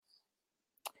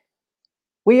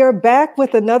We are back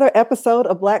with another episode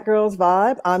of Black Girls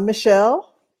Vibe. I'm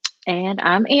Michelle. And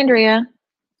I'm Andrea.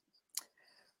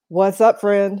 What's up,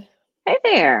 friend? Hey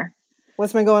there.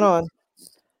 What's been going on?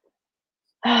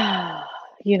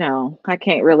 I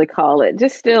can't really call it.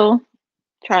 Just still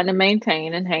trying to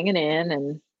maintain and hanging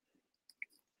in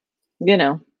you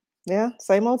know, Yeah,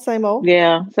 same old, same old.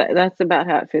 yeah, so that's about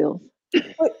how it feels.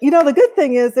 But the good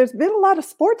thing is there's been a lot of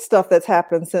sports stuff that's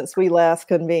happened since we last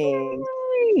convened.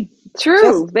 Yay. Just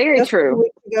True, very just 2 true.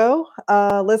 weeks ago.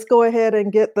 Let's go ahead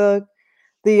and get the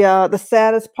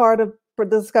saddest part of for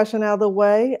the discussion out of the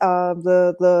way.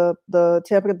 The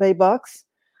Tampa Bay Bucks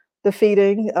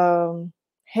defeating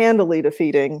handily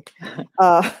defeating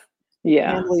uh,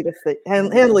 Yeah.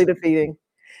 handily defeating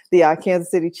the Kansas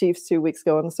City Chiefs 2 weeks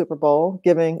ago in the Super Bowl,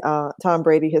 giving Tom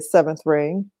Brady his seventh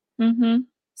ring, Mm-hmm.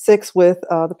 six with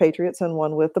the Patriots and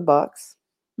one with the Bucks.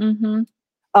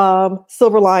 Mm-hmm.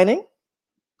 Silver lining,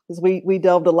 because we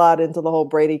delved a lot into the whole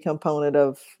Brady component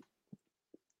of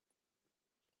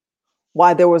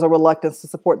why there was a reluctance to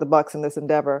support the Bucks in this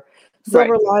endeavor. Right.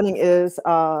 Silver lining is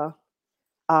Byron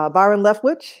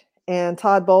Leftwich and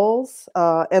Todd Bowles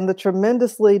and the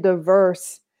tremendously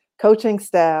diverse coaching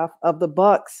staff of the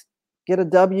Bucks get a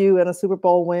W and a Super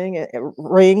Bowl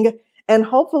ring, and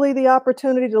hopefully the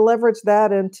opportunity to leverage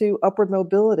that into upward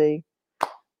mobility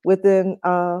within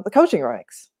the coaching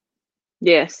ranks.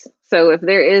 Yes. So if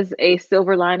there is a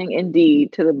silver lining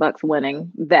indeed to the Bucks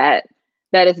winning, that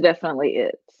is definitely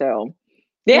it. So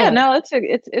yeah, Yeah, no,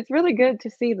 it's really good to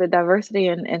see the diversity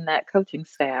in that coaching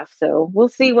staff. So we'll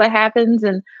see what happens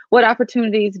and what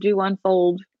opportunities do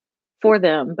unfold for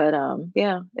them. But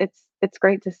yeah, it's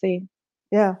great to see.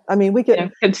 yeah. I mean, we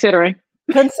could Considering.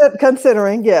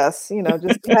 considering, yes,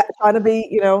 just trying to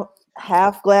be,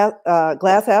 half glass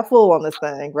half full on this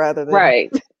thing rather than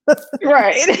Right.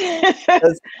 Right.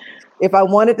 'cause if I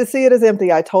wanted to see it as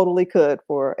empty, I totally could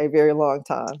for a very long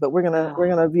time. But we're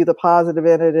gonna view the positive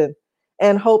in it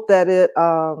and hope that it.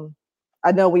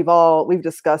 I know we've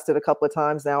discussed it a couple of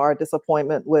times now. Our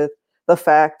disappointment with the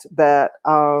fact that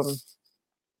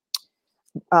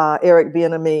Eric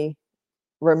Bieniemy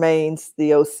remains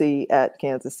the OC at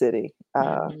Kansas City.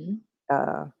 Mhm.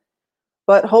 Uh,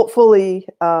 but hopefully,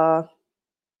 I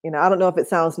don't know if it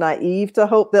sounds naive to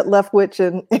hope that Leftwich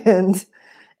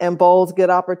and Bowles get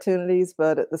opportunities,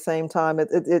 but at the same time,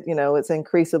 it's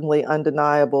increasingly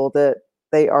undeniable that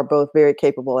they are both very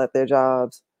capable at their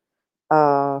jobs,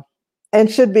 and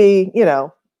should be,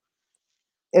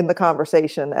 in the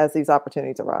conversation as these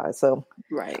opportunities arise. So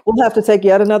Right. we'll have to take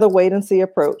yet another wait and see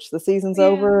approach. The season's Yeah.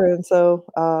 over, and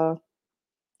so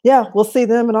yeah, we'll see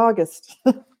them in August.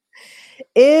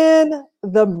 In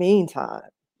the meantime,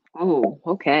 Oh,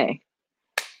 okay.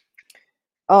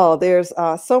 oh, there's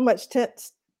so much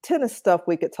tennis stuff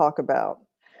we could talk about.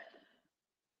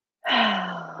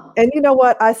 And you know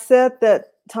what? I said that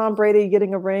Tom Brady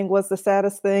getting a ring was the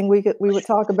saddest thing we would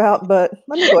talk about, but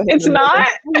let me go ahead It's and amend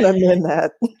that. not. I'm gonna amend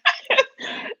that.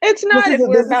 It's This not is if a,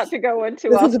 we're this about is to go into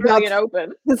this is about Australian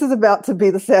Open. this is about to be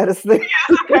the saddest thing.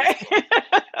 Okay.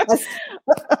 That's-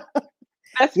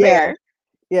 That's yeah, fair.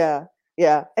 yeah,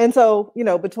 yeah. And so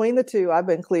between the two, I've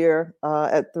been clear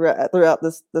throughout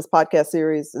this podcast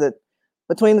series that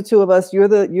between the two of us, you're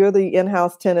the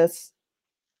in-house tennis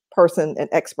person and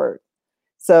expert.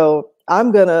 So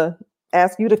I'm gonna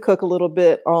ask you to cook a little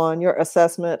bit on your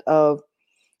assessment of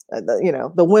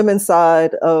the women's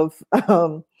side of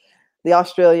the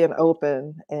Australian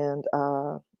Open and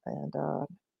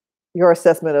your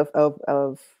assessment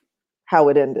of how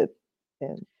it ended.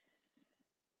 And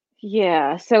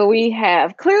Yeah, so we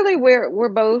have clearly we're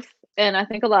both, and I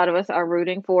think a lot of us are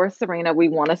rooting for Serena. We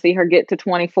want to see her get to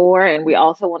 24, and we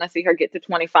also want to see her get to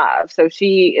 25. So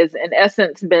she is in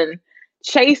essence been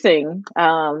chasing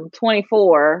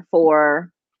 24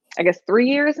 for I guess 3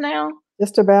 years now.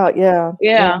 just about, yeah,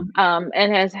 yeah, Yeah,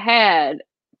 and has had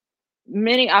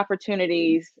many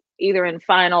opportunities either in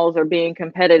finals or being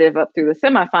competitive up through the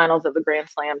semifinals of the Grand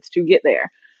Slams to get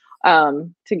there,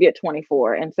 to get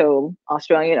 24. And so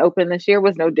Australian Open this year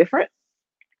was no different.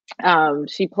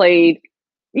 She played,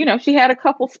 she had a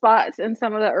couple spots in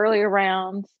some of the earlier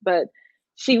rounds, but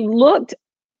she looked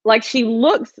like she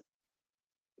looks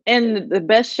in the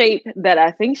best shape that I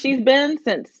think she's been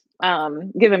since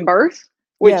giving birth,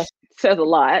 yeah, which says a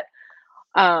lot.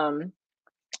 Um,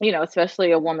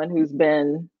 especially a woman who's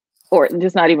been, or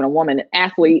just not even a woman, an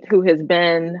athlete who has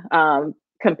been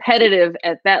competitive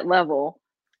at that level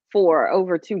for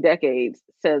over 2 decades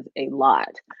says a lot.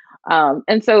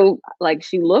 And so, like,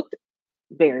 she looked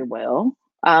very well.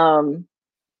 And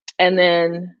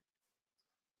then,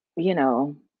 you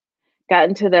know, got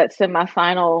into that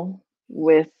semifinal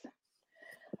with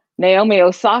Naomi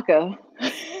Osaka,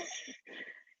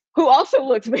 who also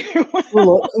looks very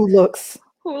well, Who looks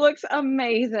who looks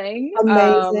amazing.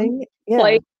 amazing. Yeah.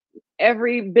 Played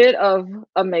every bit of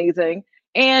amazing,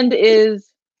 and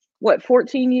is what,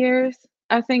 14 years?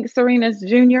 I think Serena's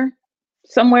junior,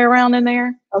 somewhere around in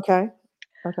there. Okay.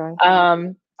 Okay.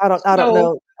 Um, I don't so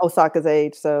know Osaka's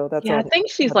age, so that's yeah, I on. think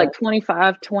she's like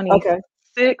 25, Okay.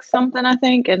 26, something, I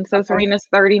think. And so Okay. Serena's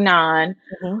 39.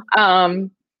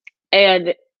 Mhm.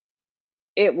 And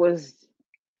it was,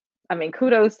 I mean,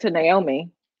 kudos to Naomi.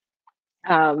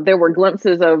 There were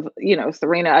glimpses of,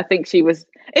 Serena. I think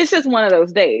it's just one of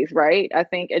those days, right? I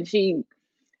think, and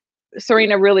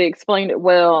Serena really explained it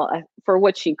well for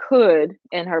what she could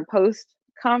in her post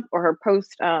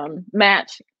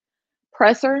match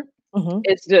presser. Mhm.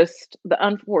 It's just the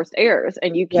unforced errors,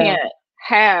 and you Yeah. can't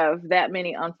have that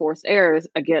many unforced errors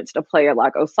against a player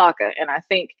like Osaka. And I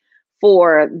think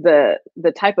for the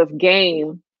type of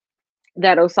game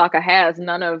that Osaka has,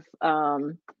 none of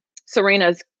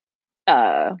Serena's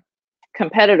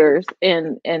competitors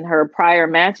in her prior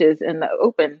matches in the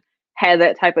Open had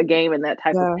that type of game and that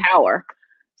type of Yeah. power.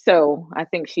 So I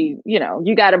think you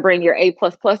got to bring your A++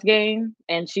 game,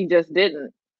 and she just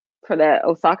didn't for that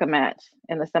Osaka match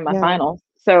in the semifinals.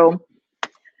 So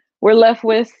we're left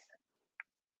with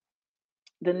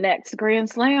the next Grand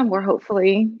Slam where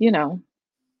hopefully,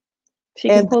 she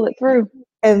can pull it through.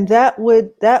 And that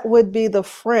would be the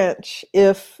French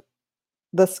if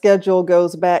the schedule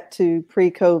goes back to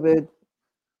pre-COVID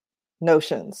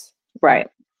notions. Right.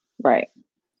 Right.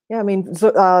 Yeah, I mean,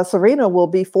 Serena will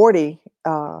be 40,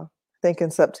 I think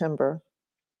in September.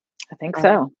 I think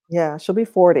so. Yeah, she'll be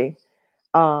 40.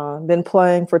 Been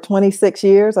playing for 26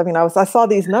 years. I mean, I saw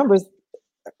these numbers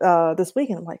this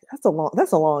weekend. I'm like, that's a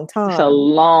long time. It's a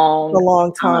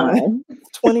long time.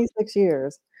 26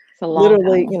 years. It's a long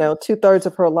Literally, time. 2/3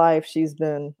 of her life she's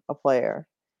been a player.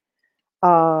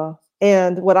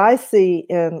 And what I see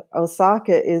in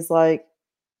Osaka is like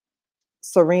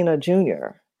Serena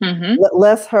Jr. Mm-hmm.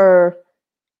 Less her,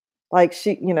 like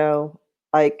she,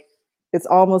 like it's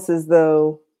almost as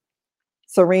though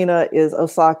Serena is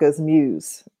Osaka's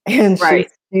muse, and right.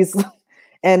 she's,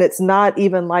 and it's not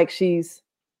even like she's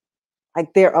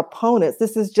like their opponents.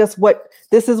 This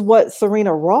is what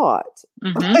Serena wrought.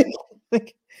 Mm-hmm.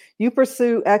 Like, you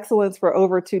pursue excellence for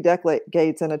over 2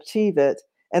 decades and achieve it,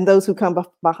 and those who come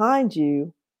behind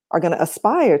you are going to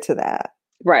aspire to that.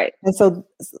 Right. And so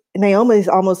Naomi is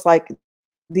almost like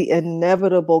the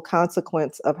inevitable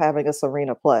consequence of having a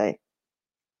Serena play.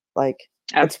 Like,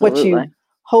 it's what you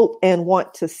hope and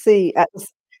want to see.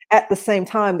 At the same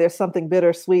time, there's something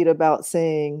bittersweet about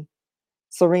seeing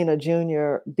Serena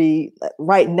Jr. be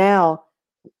right now.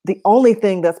 The only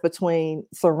thing that's between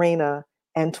Serena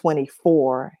and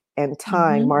 24 and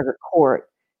tying Margaret Court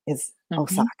is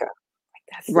Osaka.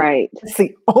 That's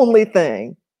the only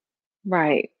thing.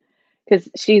 Right. Because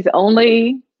she's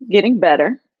only getting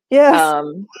better.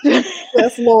 Yes.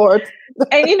 Yes, Lord.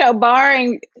 And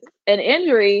barring an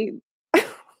injury,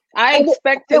 I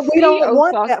expect to see we don't Osaka.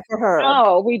 Want that for her.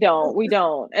 No, we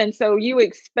don't. And so you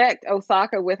expect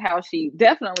Osaka, with how she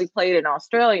definitely played in the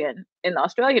Australian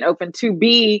Open, to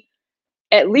be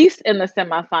at least in the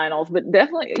semifinals, but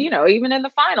definitely, even in the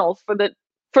finals for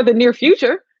the near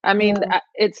future. I mean,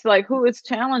 it's like, who is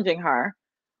challenging her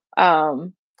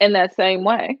in that same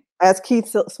way? As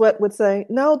Keith Sweat would say,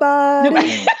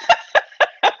 nobody.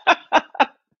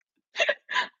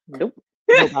 Nope.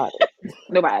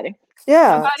 Nobody.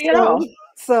 Yeah. Nobody at all.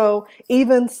 So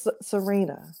even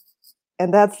Serena,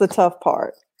 and that's the tough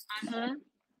part.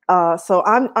 Mm-hmm. So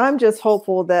I'm just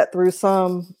hopeful that through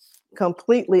some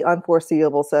completely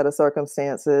unforeseeable set of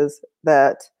circumstances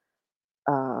that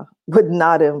would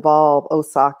not involve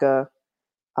Osaka.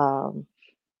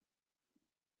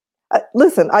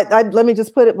 Listen, let me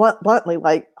just put it bluntly.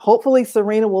 Like, hopefully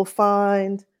Serena will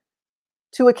find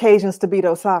 2 occasions to beat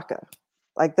Osaka.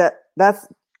 Like that. That's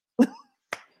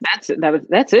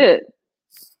it.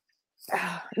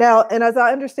 Now, and as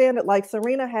I understand it, like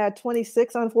Serena had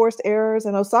 26 unforced errors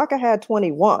and Osaka had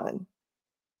 21.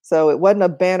 So it wasn't a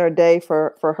banner day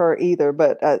for her either.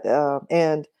 But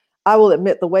and I will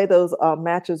admit, the way those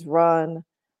matches run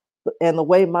and the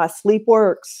way my sleep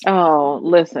works. Oh,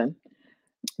 listen,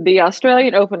 the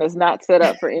Australian Open is not set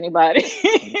up for anybody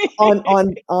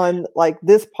on like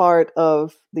this part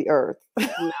of the earth.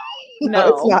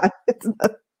 No, it's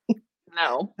not.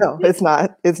 No, it's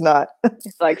not. It's not.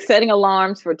 It's like setting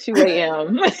alarms for 2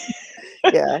 a.m.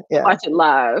 Yeah. Watch it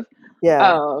live.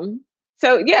 Yeah.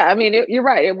 So yeah, I mean, you're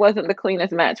right. It wasn't the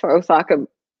cleanest match for Osaka,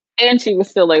 and she was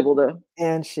still able to.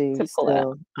 And she to pull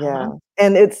still, out.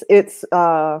 And it's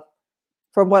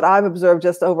from what I've observed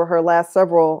just over her last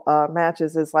several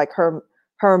matches, is like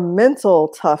her mental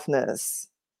toughness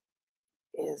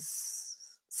is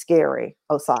scary.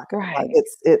 Osaka, Right. like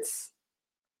it's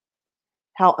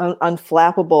how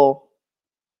unflappable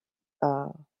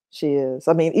she is.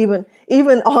 I mean,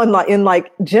 even on like in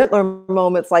like gentler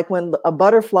moments, like when a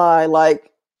butterfly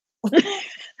like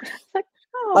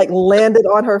like landed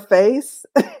on her face.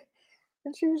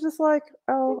 And she was just like,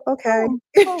 oh, okay.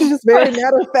 She's just very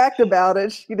matter of fact about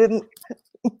it. She didn't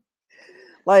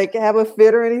like have a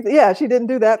fit or anything. Yeah, she didn't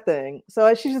do that thing.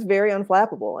 So she's just very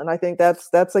unflappable. And I think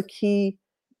that's a key,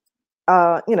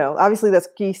 obviously that's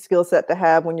a key skill set to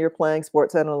have when you're playing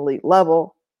sports at an elite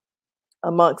level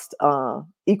amongst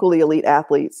equally elite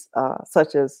athletes,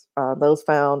 such as those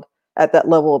found at that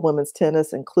level of women's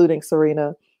tennis, including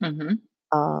Serena.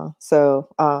 So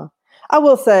I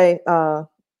will say,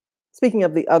 speaking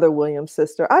of the other Williams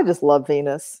sister, I just love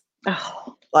Venus.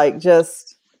 Oh. Like,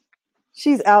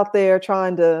 she's out there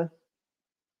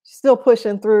still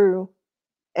pushing through.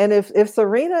 And if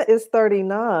Serena is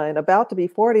 39, about to be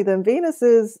 40, then Venus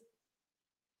has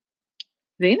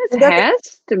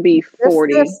to be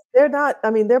 40. They're not,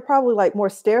 I mean, they're probably like more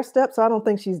stair steps. So I don't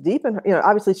think she's deep in her,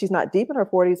 obviously she's not deep in her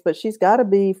 40s, but she's got to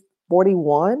be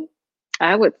 41.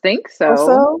 I would think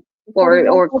so.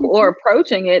 Or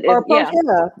approaching it.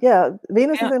 Yeah.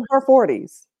 Venus is in her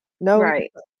 40s. No,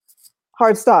 right.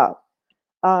 Hard stop.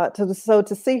 So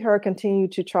to see her continue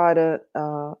to try to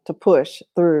push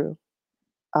through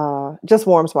just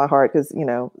warms my heart, because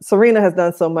Serena has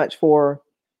done so much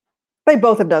they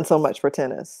both have done so much for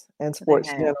tennis and sports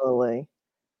generally.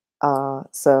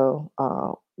 So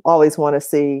always want to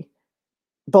see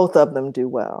both of them do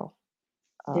well.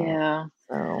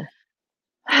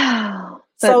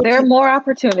 So there are more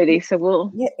opportunities. So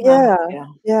we'll.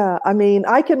 Yeah. I mean,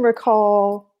 I can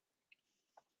recall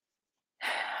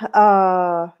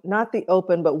not the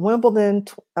Open, but Wimbledon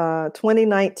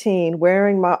 2019,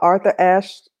 wearing my Arthur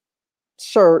Ashe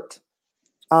shirt,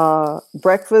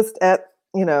 breakfast at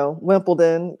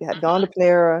Wimbledon, had gone to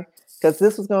Panera, because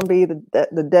this was going to be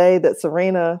the day that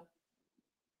Serena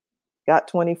got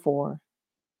 24.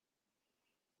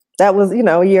 That was, a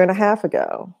year and a half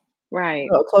ago. Right.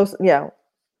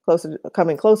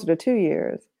 Coming closer to 2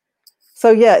 years.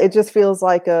 So yeah, it just feels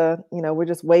like we're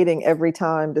just waiting every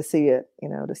time to see it,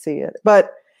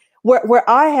 But where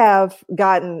I have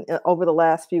gotten over the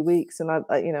last few weeks, and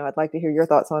I'd like to hear your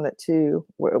thoughts on it too,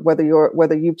 whether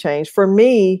you've changed. For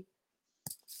me,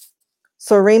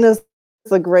 Serena's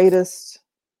the greatest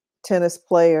tennis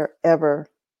player ever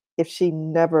if she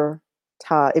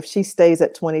stays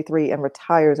at 23 and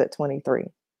retires at 23.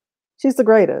 She's the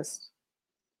greatest.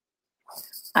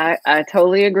 I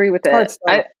totally agree with that.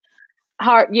 Like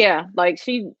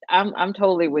I'm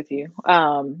totally with you.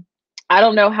 I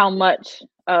don't know how much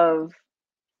of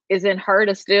is in her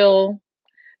to still,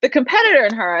 the competitor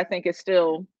in her, I think, is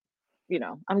still,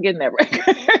 I'm getting that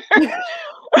record.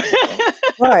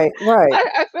 Right.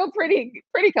 I feel pretty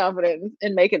confident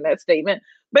in making that statement.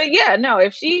 But yeah, no,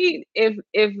 if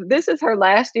this is her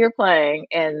last year playing,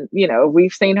 and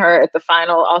we've seen her at the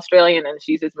final Australian, and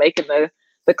she's just making the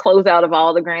closeout of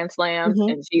all the Grand Slams,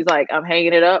 and she's like, I'm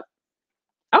hanging it up.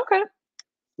 Okay.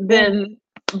 Then,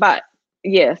 but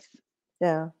yes.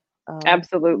 Yeah.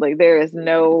 Absolutely. There is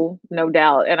no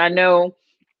doubt. And I know,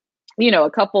 a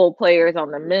couple players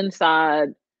on the men's side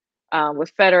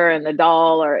with Federer and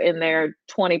Nadal are in there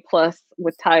 20 plus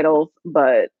with titles,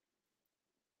 but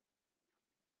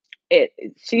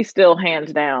she's still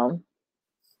hands down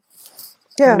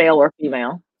male or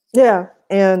female. Yeah.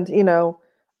 And,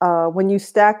 when you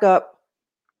stack up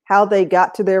how they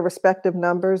got to their respective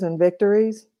numbers and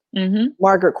victories,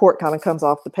 Margaret Court kind of comes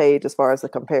off the page as far as the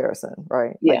comparison,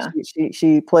 right? Yeah. Like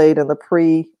she played in the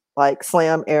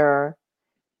slam era.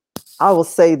 I will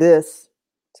say this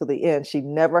to the end: she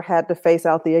never had to face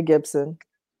Althea Gibson.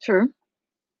 True.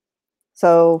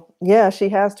 So yeah, she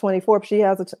has 24. But she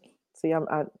has I'm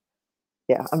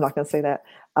not going to say that.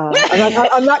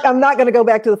 I'm not going to go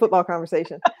back to the football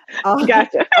conversation.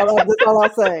 Gotcha. That's all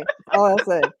I'll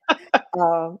say.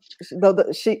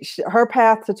 Her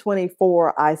path to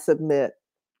 24, I submit,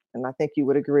 and I think you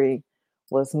would agree,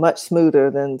 was much smoother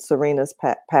than Serena's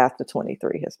path to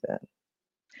 23 has been.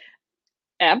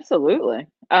 Absolutely.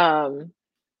 And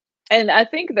I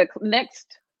think the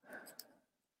next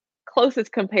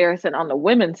closest comparison on the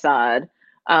women's side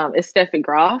is Steffi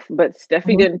Graf, but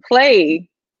Steffi didn't play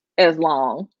as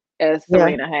long as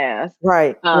Serena has.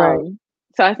 Right.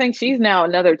 So I think she's now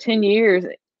another 10 years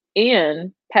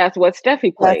in past what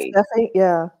Steffi played.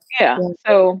 Yeah.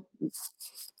 So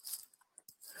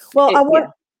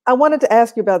well, I wanted to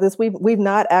ask you about this. We've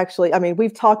not actually, I mean,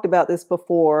 we've talked about this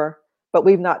before, but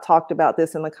we've not talked about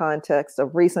this in the context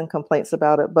of recent complaints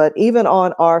about it. But even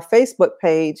on our Facebook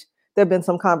page, there have been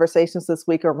some conversations this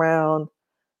week around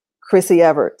Chrissy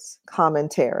Everts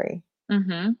commentary.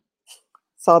 Mm-hmm.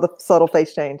 Saw the subtle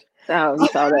face change. Oh, you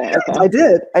saw that. Okay. I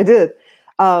did.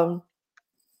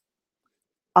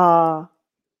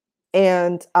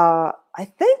 And I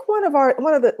think one of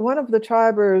the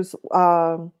tribers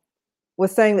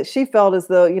was saying that she felt as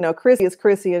though, Chrissy is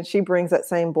Chrissy and she brings that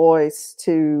same voice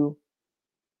to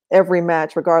every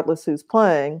match, regardless who's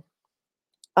playing,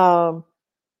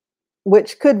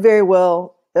 which could very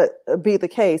well be the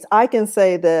case. I can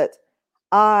say that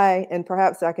and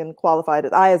perhaps I can qualify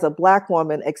that I, as a Black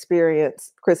woman,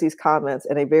 experience Chrissy's comments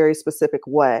in a very specific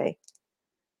way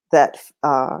that,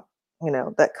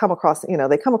 that come across,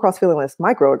 they come across feeling as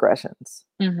microaggressions.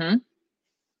 Mm-hmm.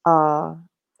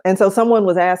 And so someone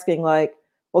was asking, like,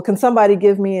 well, can somebody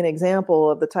give me an example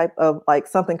of the type of, like,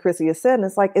 something Chrissy has said? And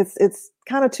it's like, it's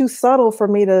kind of too subtle for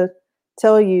me to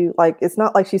tell you. Like, it's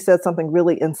not like she said something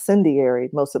really incendiary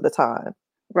most of the time.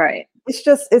 Right. It's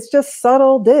just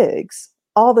subtle digs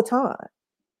all the time.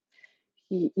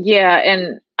 Yeah,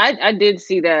 and I did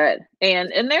see that,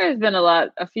 and there has been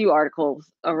a few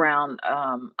articles around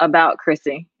about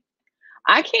Chrissy.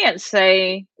 I can't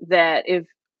say that if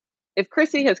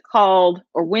Chrissy has called,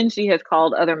 or when she has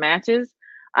called other matches,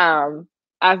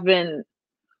 I've been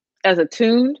as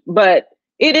attuned, but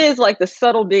it is like the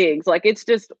subtle digs. Like, it's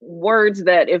just words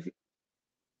that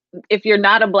if you're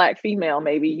not a Black female,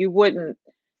 maybe you wouldn't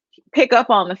pick up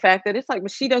on the fact that it's like,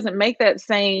 but she doesn't make that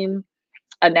same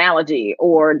analogy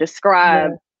or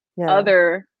describe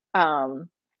other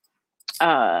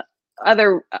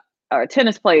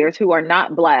tennis players who are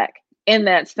not Black in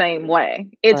that same way.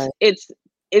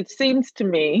 It seems to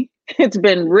me it's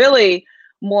been really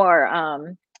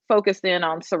more focused in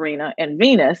on Serena and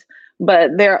Venus,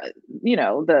 but there,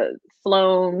 the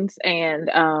Sloanes and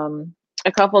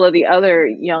a couple of the other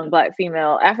young Black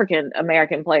female African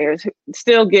American players who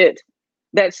still get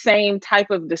that same type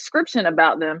of description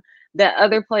about them that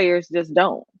other players just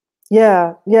don't.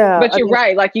 Yeah. But you're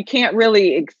right. Like, you can't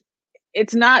really,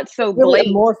 it's not so really blatant.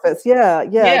 Amorphous. Yeah.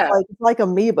 It's like an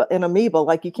amoeba.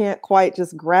 Like, you can't quite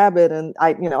just grab it and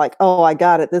like, oh, I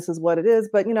got it. This is what it is.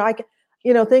 But,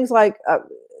 things like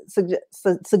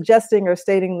suggesting or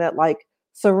stating that, like,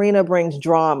 Serena brings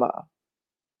drama.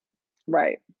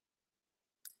 Right.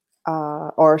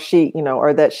 Or she,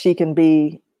 or that she can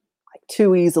be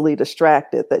too easily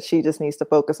distracted, that she just needs to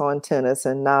focus on tennis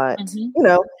and not,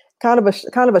 kind of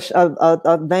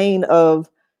a vein of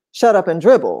shut up and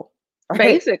dribble. Right?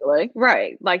 Basically,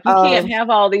 right. Like, you can't have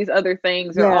all these other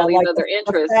things or all these like other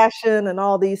interests. Fashion and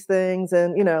all these things.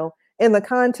 And, in the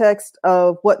context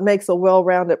of what makes a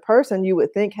well-rounded person, you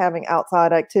would think having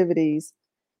outside activities,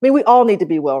 I mean, we all need to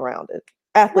be well-rounded,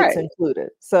 athletes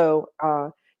included. So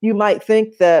you might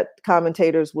think that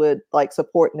commentators would, like,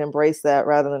 support and embrace that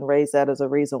rather than raise that as a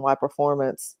reason why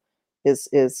performance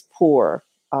is poor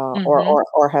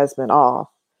or has been off.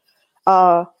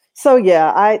 So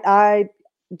yeah, I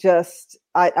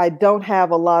don't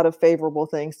have a lot of favorable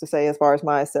things to say as far as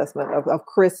my assessment of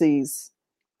Chrissy's,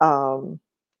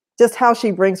 just how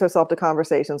she brings herself to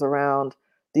conversations around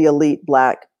the elite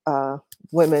Black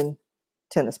women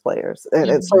tennis players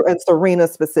and Serena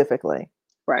specifically.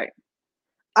 Right.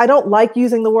 I don't like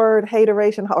using the word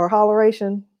hateration or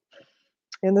holleration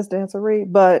in this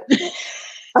dancery, but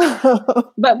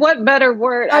but what better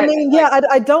word?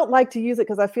 I don't like to use it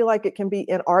because I feel like it can be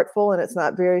inartful and it's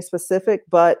not very specific.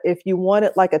 But if you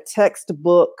wanted like a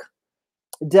textbook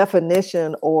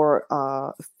definition or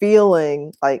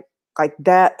feeling like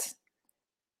that,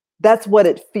 that's what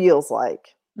it feels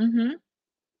like. Mm-hmm.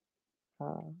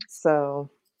 So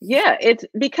yeah, it's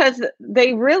because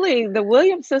the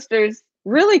Williams sisters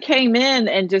really came in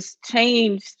and just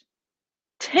changed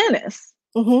tennis.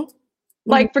 Mm-hmm.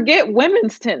 Like, forget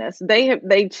women's tennis.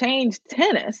 They changed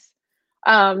tennis.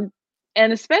 And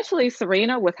especially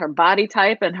Serena with her body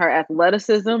type and her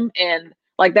athleticism, and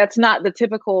like, that's not the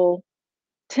typical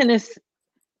tennis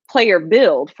player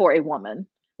build for a woman,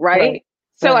 right?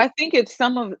 So I think it's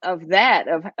some of that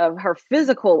of her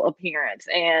physical appearance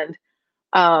and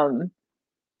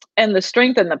the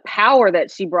strength and the power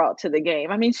that she brought to the game.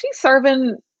 I mean, she's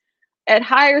serving at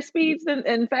higher speeds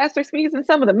and faster speeds than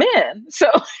some of the men. So,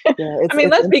 I mean,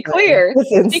 let's be clear.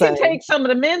 She can take some of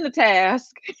the men to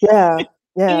task. Yeah.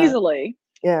 Easily.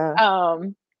 Yeah.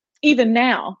 Even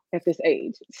now at this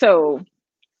age. So,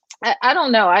 I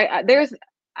don't know.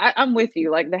 I'm with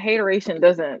you. Like, the hateration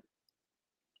doesn't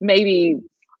maybe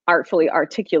artfully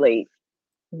articulate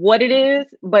what it is,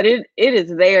 but it is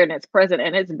there and it's present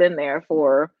and it's been there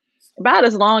for about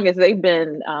as long as they've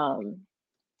been on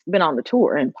the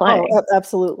tour and Oh, playing.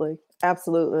 absolutely,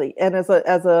 absolutely. And as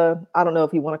a, I don't know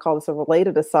if you want to call this a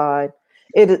related aside,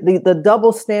 the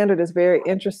double standard is very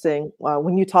interesting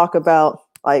when you talk about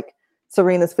like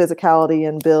Serena's physicality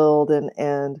and build,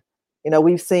 and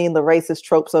we've seen the racist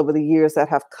tropes over the years that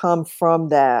have come from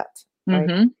that, right?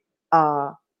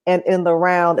 Mm-hmm. And in the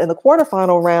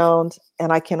quarterfinal round,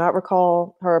 and I cannot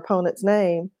recall her opponent's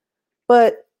name,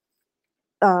 but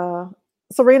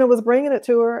Serena was bringing it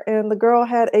to her, and the girl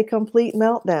had a complete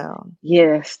meltdown.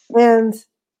 Yes. And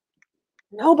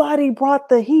nobody brought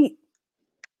the heat.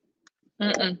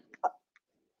 Mm-mm.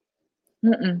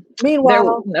 Mm-mm.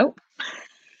 Meanwhile, nope.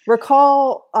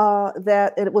 recall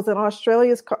that it was an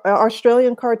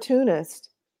Australian cartoonist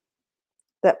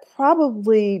that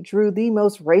probably drew the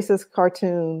most racist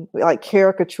cartoon, like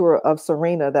caricature of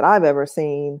Serena that I've ever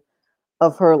seen,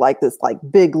 of her like this, like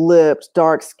big lips,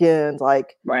 dark skinned,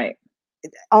 like right,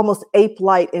 almost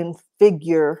ape-like in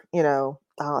figure,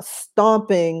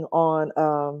 stomping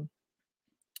on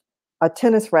a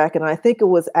tennis racket. And I think it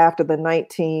was after the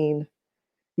 19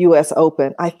 US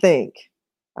Open. I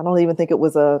don't even think it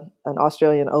was an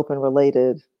Australian Open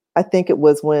related. I think it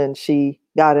was when she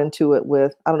got into it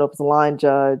with, I don't know if it was a line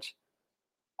judge,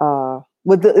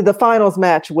 with the finals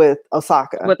match with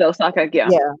Osaka. With Osaka, yeah.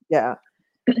 Yeah.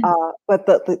 But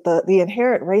the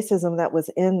inherent racism that was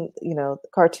in, the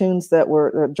cartoons that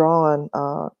were drawn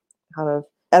kind of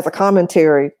as a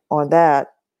commentary on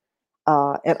that,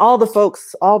 and all the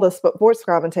sports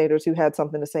commentators who had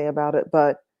something to say about it,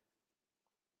 but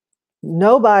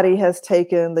nobody has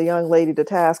taken the young lady to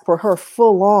task for her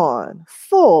full on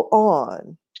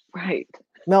right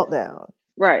meltdown.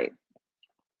 Right.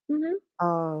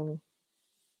 Mm-hmm.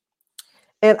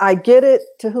 And I get it,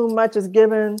 to whom much is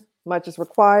given, much is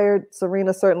required.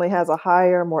 Serena certainly has a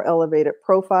higher, more elevated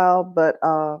profile, but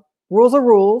rules are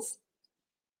rules.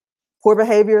 Poor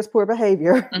behavior is poor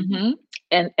behavior. Mm-hmm.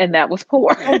 And that was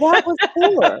poor. And that was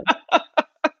poor.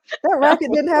 That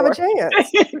racket didn't have a chance.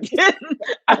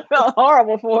 I felt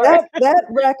horrible for it. That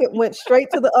racket went straight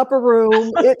to the upper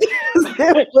room. It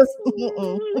was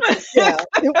yeah.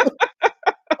 It was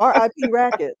R.I.P.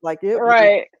 racket. Like it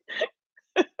right.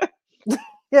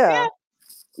 Yeah.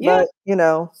 Yeah. But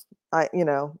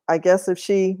I guess if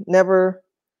she never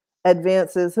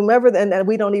advances, whomever, and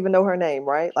we don't even know her name,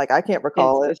 right? Like I can't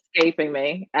recall it's escaping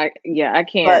me. I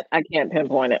can't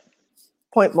pinpoint it.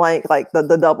 Point blank, like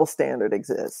the double standard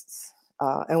exists,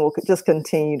 and will just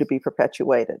continue to be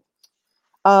perpetuated.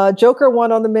 Joker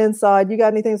won on the men's side. You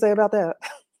got anything to say about that?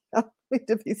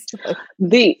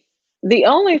 The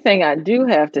only thing I do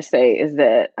have to say is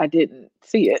that I didn't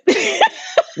see it.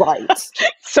 Right.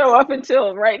 So up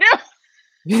until right now,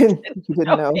 you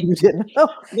didn't know. You didn't know.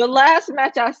 The last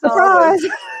match I saw was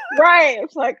right.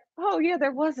 It's like, oh yeah,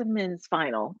 there was a men's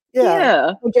final.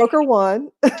 Yeah. Well, Joker won.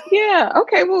 Yeah.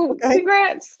 Okay. Well,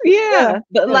 congrats. Yeah.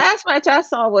 The last match I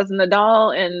saw was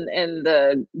Nadal and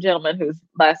the gentleman whose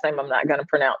last name I'm not going to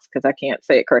pronounce because I can't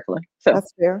say it correctly. So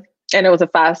that's fair. And it was a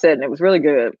 5-set, and it was really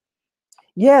good.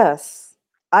 Yes,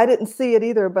 I didn't see it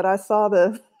either, but I saw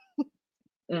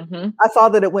mm-hmm. I saw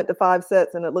that it went to 5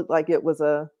 sets, and it looked like it was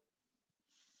a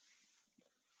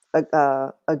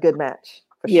good match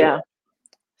for sure.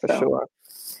 For sure.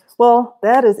 Well,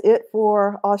 that is it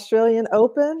for Australian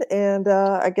Open, and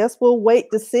I guess we'll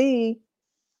wait to see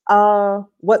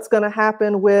what's going to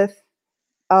happen with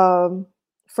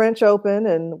French Open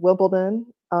and Wimbledon.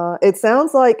 It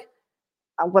sounds like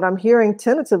what I'm hearing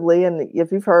tentatively, and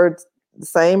if you've heard the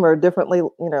same or differently,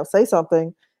 say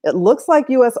something. It looks like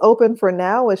US Open for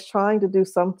now is trying to do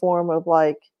some form of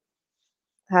like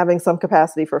having some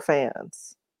capacity for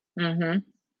fans. Mm-hmm.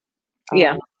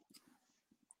 Yeah.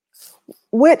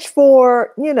 Which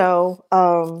for,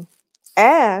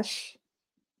 Ash,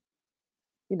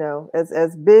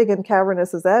 as big and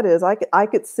cavernous as that is, I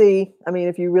could see, I mean,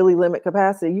 if you really limit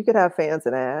capacity, you could have fans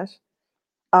in Ash.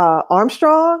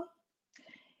 Armstrong,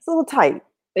 it's a little tight.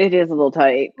 It is a little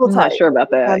tight. I'm not sure about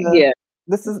that. Yeah.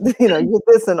 This is,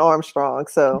 this and Armstrong.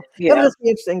 So it'll just be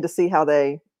interesting to see how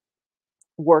they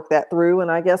work that through.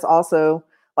 And I guess also,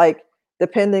 like,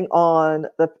 depending on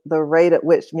the rate at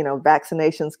which,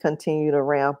 vaccinations continue to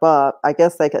ramp up, I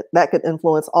guess that could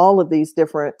influence all of these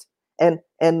different, and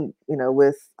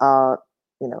with, how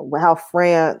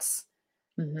France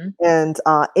mm-hmm. and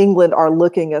England are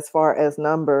looking as far as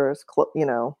numbers,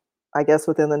 I guess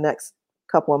within the next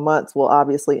couple of months will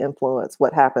obviously influence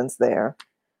what happens there.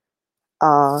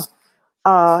 But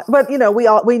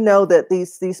we know that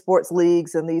these sports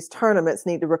leagues and these tournaments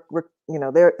need to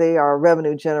they are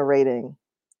revenue generating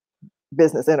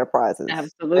business enterprises. They're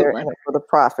Absolutely. in it for the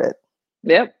profit.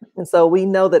 Yep. And so we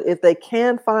know that if they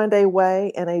can find a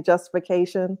way and a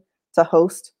justification to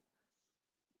host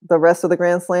the rest of the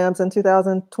Grand Slams in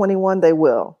 2021, they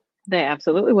will. They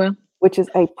absolutely will. Which is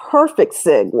a perfect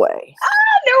segue.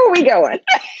 I know where we going.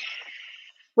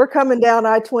 We're coming down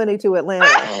I-20 to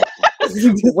Atlanta.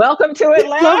 Welcome to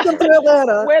Atlanta. Welcome to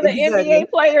Atlanta. Where the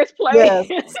NBA players play.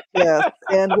 Yes,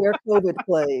 and where COVID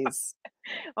plays.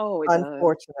 Oh,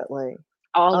 unfortunately.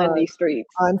 All in these streets.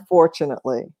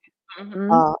 Unfortunately.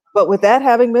 But with that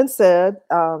having been said,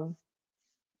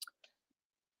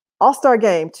 All-Star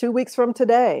Game 2 weeks from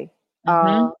today.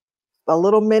 A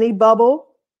little mini bubble.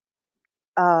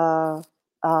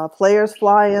 Players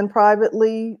fly in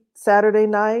privately Saturday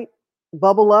night,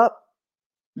 bubble up,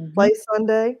 play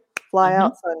Sunday, fly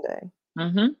out Sunday.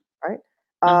 Right?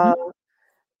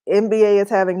 NBA is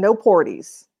having no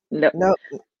porties. No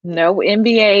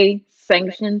NBA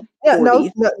sanctioned. Yeah, no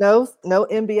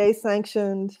NBA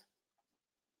sanctioned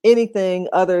anything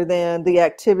other than the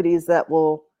activities that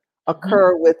will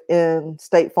occur within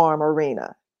State Farm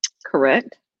Arena.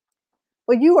 Correct.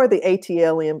 Well, you are the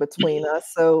ATL in between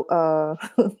us, so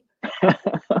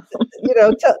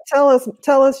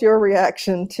tell us your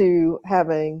reaction to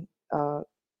having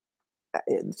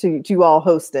to you all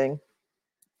hosting,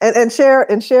 and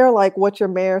share like what your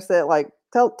mayor said. Like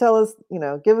tell us,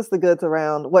 give us the goods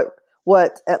around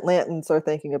what Atlantans are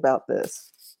thinking about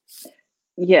this.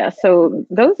 Yeah, so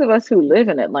those of us who live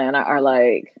in Atlanta are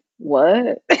like,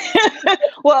 what?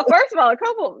 Well, first of all, a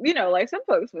couple, like some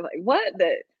folks were like, what?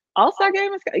 The All-Star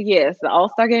Game is yes, the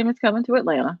All-Star Game is coming to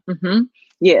Atlanta.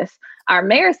 Yes. Our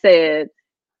mayor said,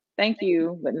 thank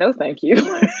you, but no thank you.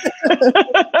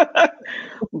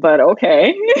 But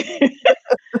okay.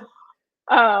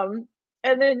 And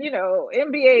then,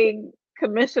 NBA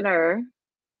commissioner,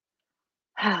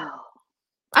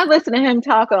 I listened to him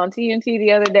talk on TNT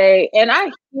the other day, and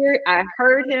I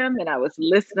heard him, and I was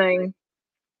listening.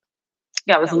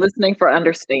 I was listening for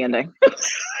understanding,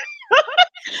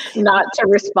 not to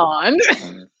respond.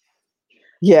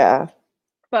 Yeah,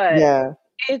 but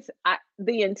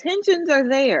the intentions are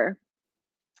there.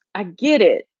 I get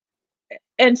it,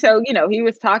 and so he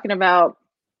was talking about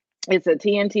it's a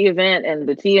TNT event, and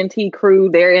the TNT crew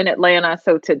they're in Atlanta,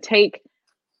 so to take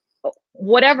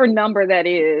whatever number that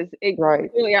is, it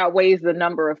really outweighs the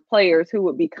number of players who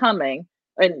would be coming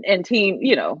and team,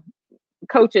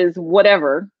 coaches,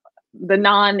 whatever, the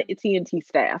non-TNT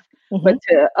staff. But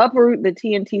to uproot the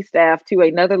TNT staff to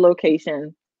another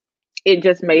location, it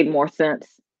just made more sense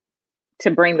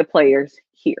to bring the players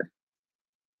here.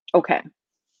 Okay.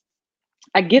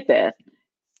 I get that.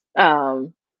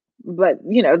 But,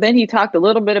 then he talked a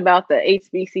little bit about the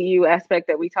HBCU aspect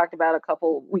that we talked about a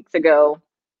couple weeks ago,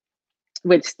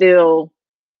 which still,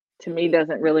 to me,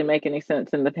 doesn't really make any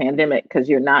sense in the pandemic because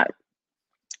you're not.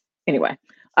 Anyway,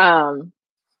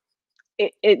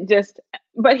 it just,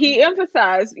 but he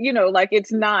emphasized, like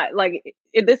it's not like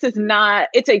this is not.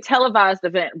 It's a televised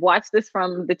event. Watch this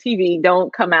from the TV.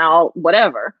 Don't come out.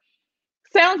 Whatever.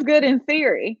 Sounds good in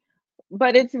theory,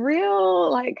 but it's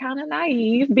real, like kind of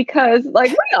naive because,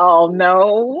 like we all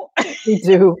know, we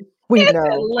do. We it's know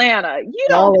Atlanta. You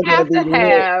don't have to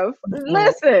have.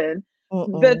 Listen.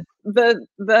 The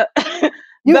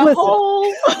you the listen. whole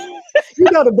you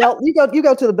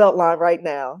go to the Beltline right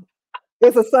now.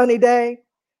 It's a sunny day.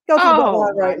 Go to the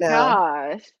Beltline right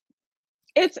now. Gosh.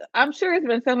 I'm sure it's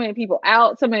been so many people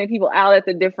out at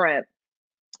the different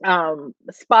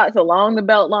spots along the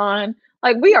Beltline.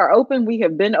 Like we are open, we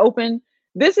have been open.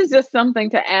 This is just something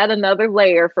to add another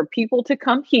layer for people to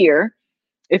come here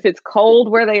if it's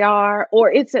cold where they are, or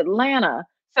it's Atlanta.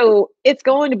 So it's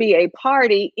going to be a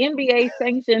party, NBA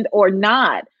sanctioned or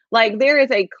not. Like there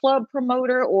is a club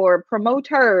promoter or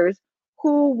promoters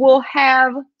who will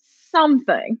have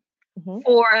something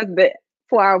for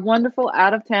our wonderful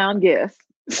out of town guests.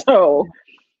 So,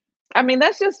 I mean,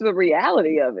 that's just the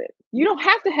reality of it. You don't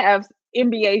have to have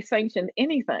NBA sanctioned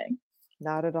anything.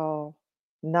 Not at all.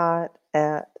 Not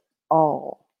at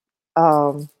all.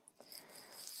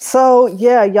 So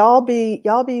yeah, y'all be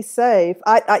safe.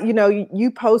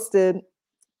 You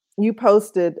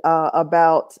posted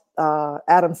about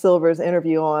Adam Silver's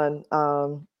interview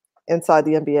on Inside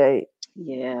the NBA.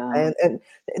 Yeah. And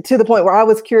to the point where I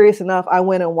was curious enough, I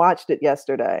went and watched it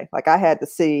yesterday. Like I had to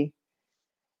see.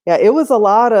 Yeah, it was a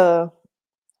lot of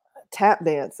tap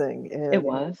dancing and it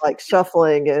was like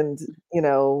shuffling and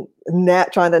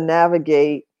trying to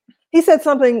navigate. He said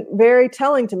something very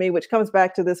telling to me, which comes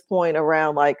back to this point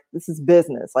around like this is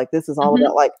business. Like this is all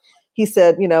about, like he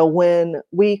said, when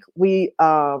we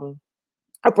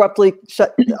abruptly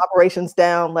shut operations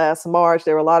down last March,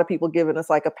 there were a lot of people giving us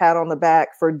like a pat on the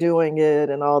back for doing it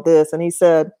and all this. And he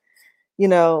said, you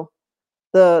know,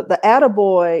 the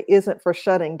attaboy isn't for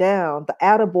shutting down. The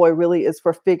attaboy really is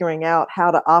for figuring out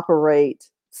how to operate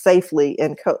safely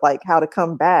and like how to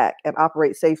come back and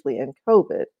operate safely in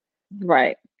COVID.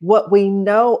 Right. What we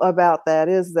know about that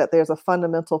is that there's a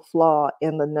fundamental flaw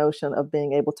in the notion of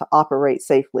being able to operate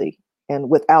safely and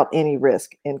without any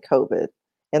risk in COVID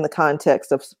in the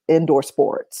context of indoor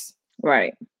sports.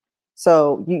 Right.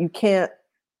 So you can't,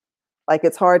 like,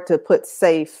 it's hard to put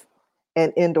safe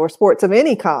and indoor sports of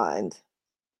any kind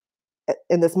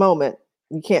in this moment.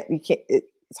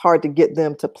 It's hard to get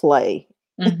them to play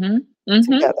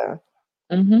together.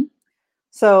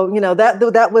 So, you know,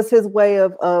 that was his way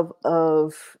of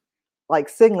like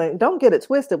signaling, don't get it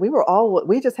twisted.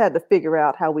 We just had to figure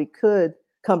out how we could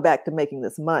come back to making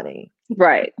this money.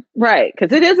 Right.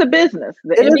 Because it is a business.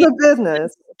 It is a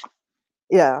business.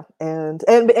 Yeah. And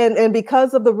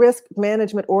because of the risk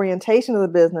management orientation of the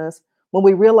business, when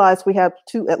we realized we had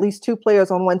at least two players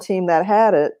on one team that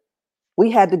had it,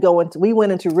 we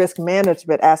went into risk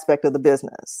management aspect of the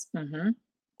business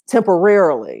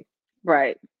temporarily.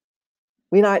 Right.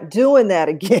 We're not doing that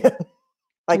again.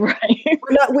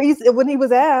 When he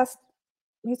was asked,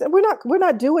 he said, we're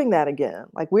not doing that again.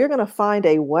 Like, we're going to find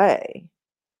a way.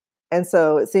 And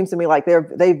so it seems to me like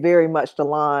they very much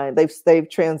aligned. They've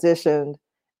transitioned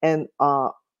and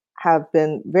have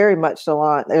been very much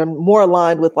aligned. They're more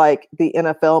aligned with like the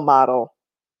NFL model.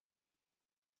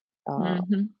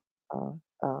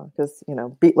 Because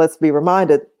let's be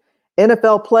reminded,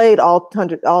 NFL played all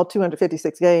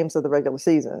 256 games of the regular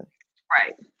season.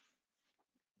 Right.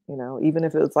 You know, even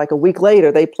if it was like a week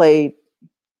later, they played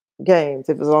games.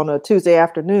 If it was on a Tuesday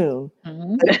afternoon,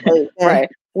 right,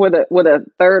 with a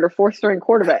third or fourth string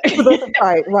quarterback.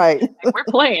 right. We're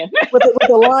playing with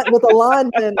the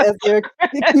lineman as their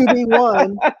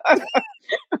QB1.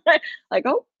 Like,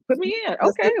 oh, put me in.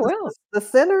 Okay, the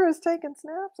center is taking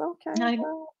snaps. Okay,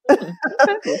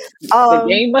 the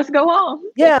game must go on.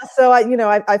 Yeah, so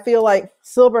I feel like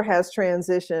Silver has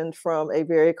transitioned from a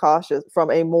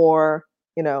more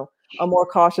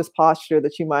cautious posture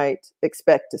that you might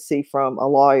expect to see from a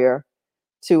lawyer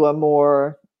to a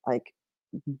more like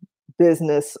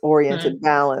business oriented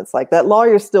balance. Like, that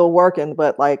lawyer's still working,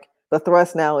 but like the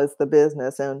thrust now is the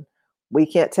business, and we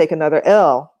can't take another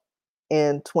L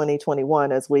in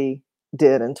 2021 as we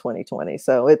did in 2020.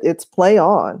 So it's play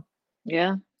on.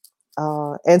 Yeah.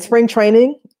 And spring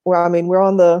training, we're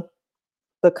on the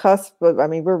cusp of,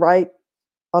 we're right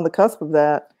on the cusp of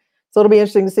that. So it'll be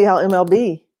interesting to see how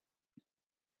MLB,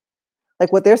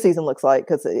 like, what their season looks like,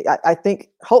 because I think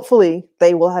hopefully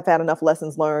they will have had enough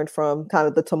lessons learned from kind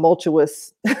of the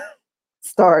tumultuous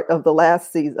start of the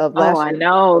last season of last year. I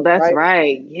know, that's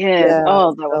right. Yes. Yeah.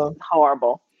 Oh, that was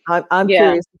horrible. I'm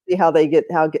curious to see how they get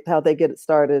it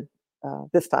started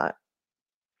this time.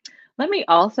 Let me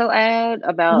also add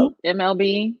about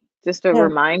MLB, just a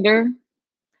reminder.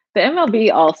 The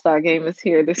MLB All-Star Game is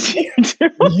here this year too.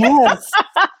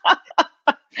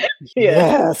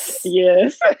 Yes.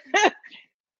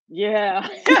 Yeah.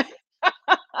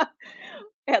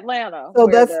 Atlanta. So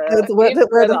that's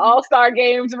where the All-Star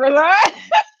Games reside.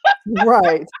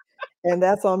 Right. And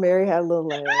that's on Mary Had a Little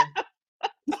Lamb.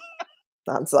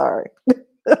 I'm sorry.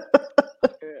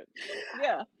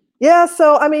 Yeah.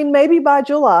 So, maybe by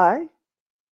July,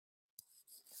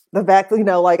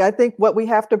 I think what we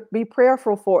have to be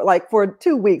prayerful for, like, for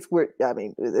 2 weeks,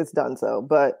 it's done so,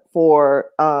 but for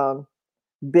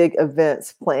big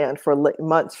events planned for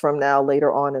months from now,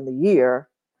 later on in the year.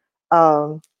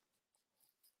 Hopefully,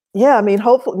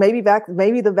 maybe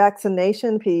the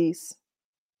vaccination piece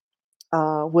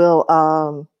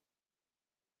will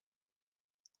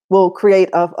create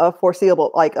a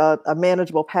foreseeable, like a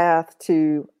manageable path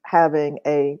to having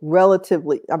a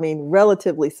relatively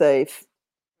safe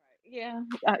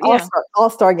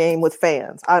all-star game with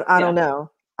fans. I don't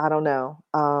know.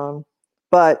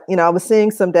 But I was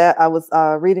seeing some data. I was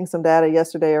reading some data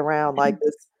yesterday around like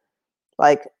this,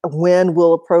 like when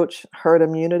we'll approach herd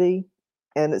immunity,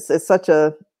 and it's such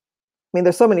a.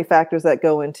 There's so many factors that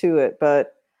go into it,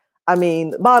 but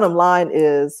the bottom line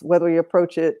is whether you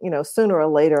approach it, sooner or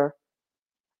later,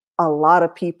 a lot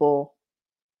of people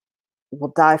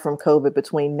will die from COVID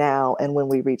between now and when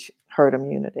we reach herd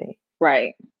immunity.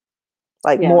 Right.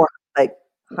 Like more like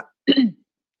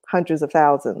hundreds of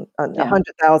thousands,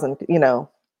 100,000,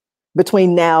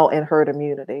 between now and herd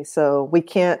immunity. So we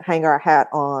can't hang our hat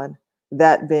on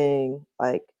that being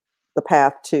like the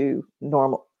path to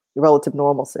relative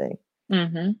normalcy.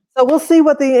 So we'll see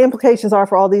what the implications are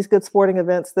for all these good sporting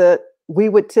events that we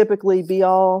would typically be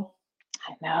all.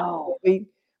 I know.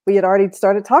 We had already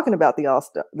started talking about the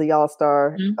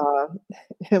All-Star Mhm.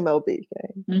 MLB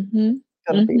game. Mhm.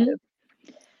 Gonna be Mhm. it.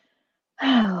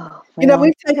 Oh, We've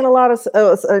well, taken a lot of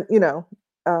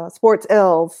sports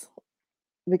L's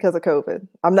because of COVID.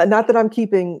 I'm not that I'm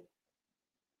keeping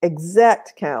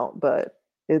exact count, but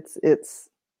it's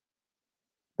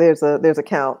there's a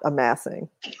count amassing.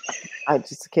 I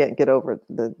just can't get over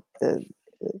the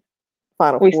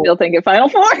Final we Four. still think it Final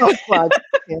Four. Oh, I just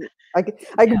can't.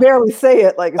 I can barely say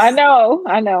it like I know.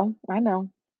 I know. I know.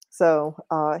 so.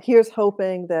 Here's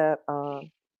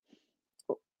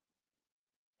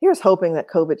hoping that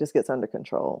COVID just gets under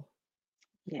control.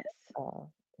 Yes. Uh,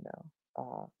 you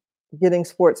know, getting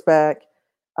sports back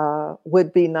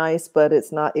would be nice, but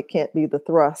it's not. It can't be the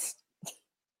thrust.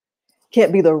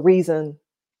 Can't be the reason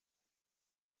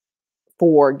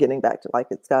for getting back to, like,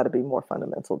 it's got to be more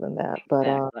fundamental than that. But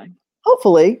Exactly.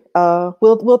 hopefully,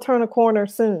 we'll turn a corner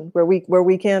soon where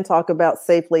we can talk about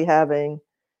safely having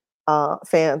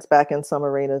fans back in some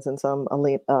arenas in some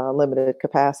limited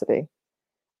capacity.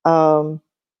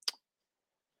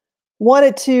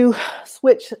 Wanted to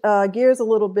switch gears a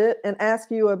little bit and ask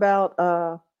you about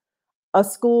a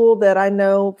school that I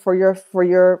know for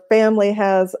your family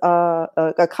has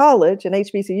a college, an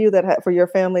HBCU for your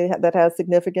family that has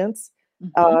significance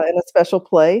in a special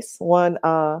place. One,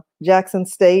 Jackson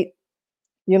State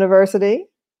University.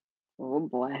 Oh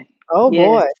boy. Oh Yes.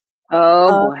 boy.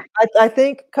 Oh boy. I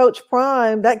think Coach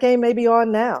Prime, that game may be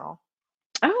on now.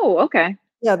 Oh, okay.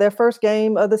 Yeah, their first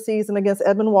game of the season against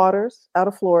Edmond Waters out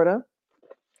of Florida.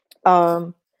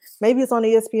 Maybe it's on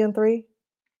ESPN3.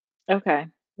 Okay.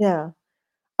 Yeah.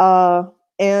 Uh,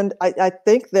 and I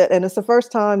think that, and it's the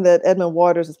first time that Edmond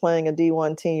Waters is playing a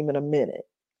D1 team in a minute.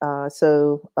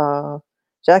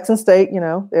 Jackson State,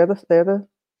 they're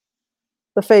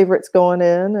the favorites going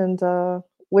in, and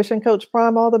wishing Coach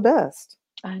Prime all the best.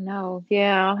 I know.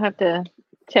 Yeah, I'll have to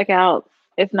check out,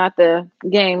 if not the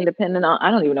game, depending on, I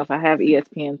don't even know if I have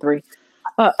ESPN3.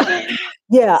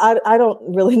 Yeah, I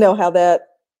don't really know how that.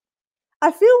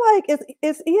 I feel like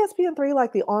it's ESPN3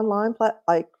 like the online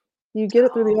like you get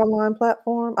it through the online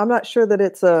platform. I'm not sure that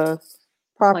it's a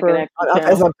Like an proper actual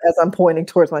as channel. I'm pointing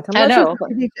towards my time. I I'm not sure know.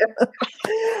 it's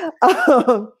a TV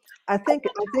channel. I think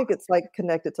it's like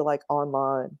connected to like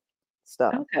online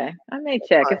stuff. Okay. I may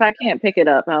check. If I can't pick it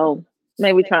up, I'll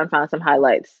maybe try and find some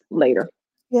highlights later.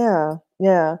 Yeah,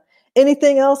 yeah.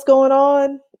 Anything else going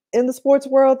on in the sports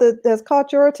world that has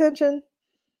caught your attention?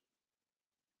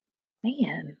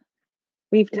 Man,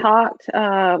 we've talked,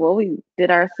 well, we did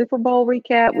our Super Bowl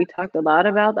recap. We talked a lot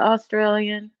about the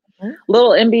Australian. Mhm.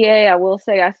 Little NBA, I will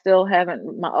say I still haven't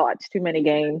watched too many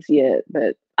games yet,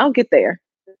 but I'll get there.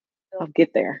 I'll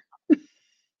get there.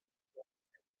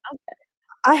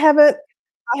 I haven't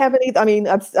either. I mean,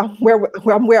 I'm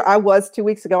where I was 2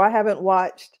 weeks ago. I haven't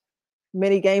watched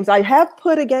many games. I have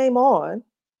put a game on,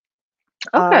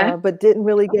 Okay. but didn't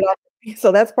really get up.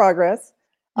 So that's progress.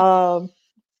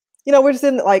 We're just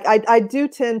in like I do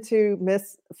tend to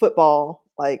miss football,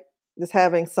 like just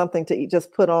having something to eat,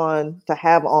 just put on to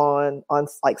have on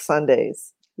like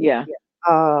Sundays. Yeah.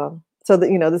 So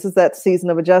that this is that season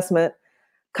of adjustment.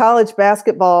 College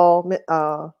basketball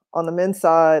on the men's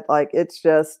side, like it's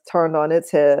just turned on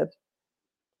its head.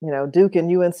 Duke and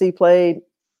UNC played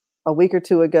a week or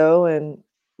two ago, and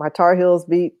my Tar Heels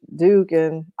beat Duke,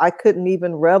 and I couldn't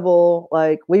even revel.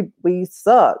 Like we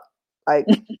suck. Like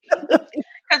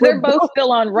Because they're both still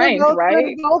unranked, right?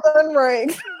 We're both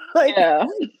unranked. Like, Yeah.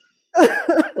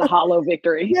 The hollow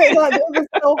victory. yeah, like it was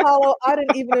so hollow. I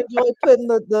didn't even enjoy putting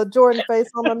the Jordan face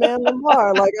on my man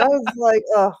Lamar. Like I was like,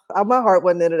 my heart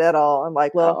wasn't in it at all. I'm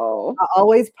like, well, Oh. I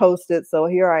always post it, so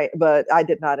but I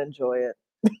did not enjoy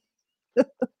it.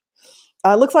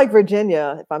 Looks like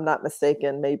Virginia, if I'm not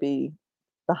mistaken, may be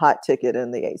the hot ticket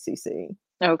in the ACC.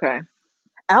 Okay.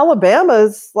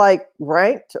 Alabama's like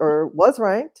ranked or was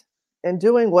ranked and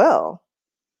doing well,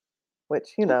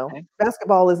 which Okay.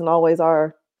 basketball isn't always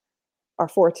our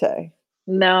forte.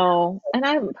 No. And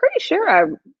I'm pretty sure I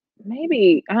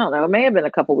don't know, it may have been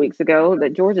a couple weeks ago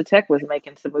that Georgia Tech was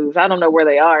making some moves. I don't know where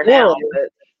they are now, Really? but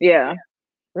yeah.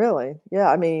 Really? Yeah.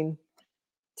 I mean,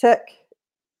 Tech. I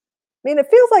mean, it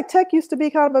feels like Tech used to be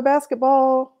kind of a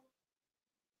basketball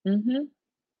Mm-hmm.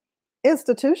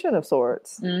 institution of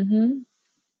sorts. Mm-hmm.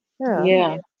 Yeah.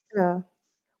 Yeah. Yeah.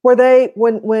 Were they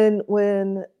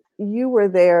when you were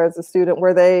there as a student?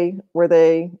 Were they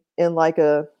in like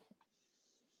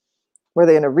were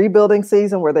they in a rebuilding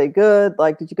season? Were they good?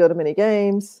 Like, did you go to many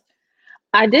games?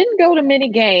 I didn't go to many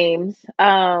games.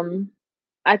 Gosh,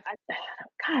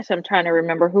 I'm trying to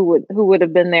remember who would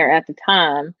have been there at the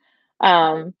time.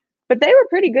 but they were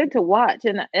pretty good to watch,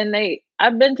 and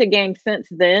I've been to games since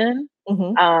then,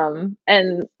 Hmm.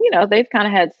 and they've kind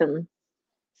of had some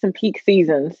peak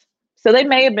seasons, so they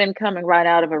may have been coming right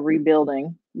out of a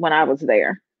rebuilding when I was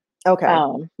there. Okay.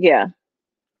 Yeah.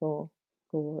 Cool.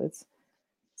 Cool. It's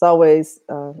always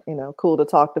cool to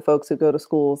talk to folks who go to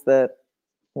schools that,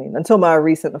 I mean, until my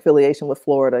recent affiliation with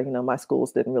Florida, my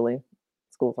schools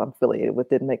I'm affiliated with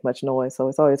didn't make much noise. So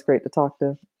it's always great to talk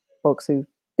to folks who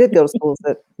did go to schools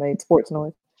that made sports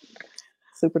noise.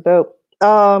 Super dope.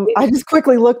 I just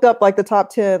quickly looked up like the top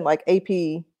 10, like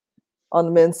AP on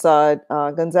the men's side.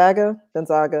 Gonzaga.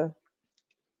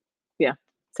 Yeah.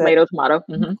 Set Tomato.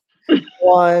 Mm-hmm.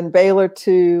 1, Baylor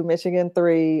 2, Michigan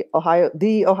 3,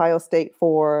 Ohio State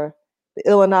 4, the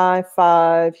Illinois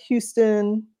 5,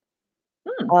 Houston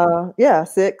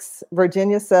 6,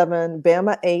 Virginia 7,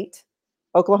 Bama 8,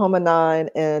 Oklahoma 9,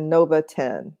 and Nova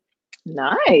 10.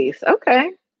 Nice.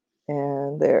 Okay.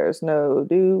 And there's no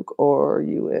Duke or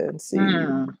UNC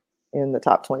in the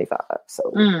top 25.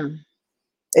 So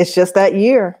it's just that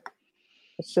year.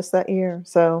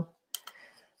 So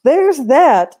there's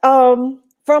that.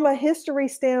 From a history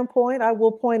standpoint, I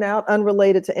will point out,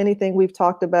 unrelated to anything we've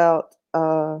talked about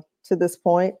to this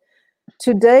point,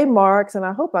 today marks, and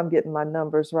I hope I'm getting my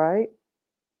numbers right.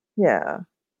 Yeah.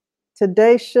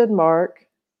 Today should mark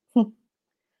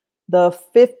the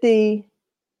 50,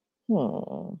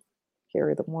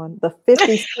 carry the one, the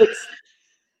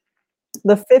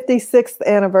 56th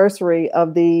anniversary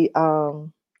of the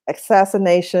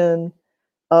assassination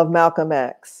of Malcolm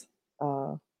X.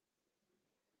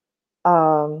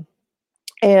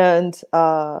 And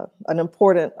an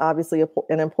important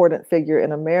figure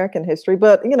in American history,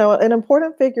 but an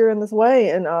important figure in this way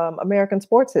in American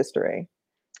sports history,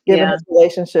 given his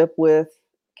relationship with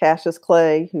Cassius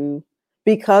Clay, who,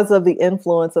 because of the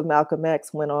influence of Malcolm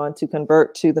X, went on to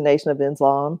convert to the Nation of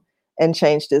Islam and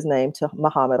changed his name to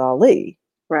Muhammad Ali.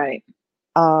 Right.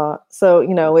 So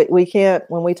we can't,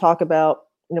 when we talk about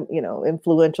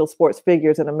influential sports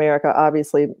figures in America,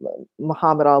 obviously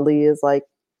Muhammad Ali is like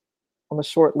on the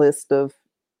short list of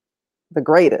the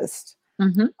greatest.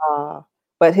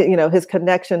 But his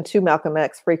connection to Malcolm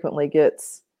X frequently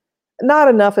gets not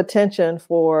enough attention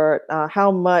for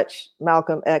how much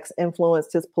Malcolm X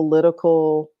influenced his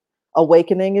political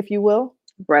awakening, if you will.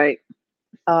 Right.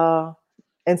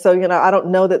 And so, I don't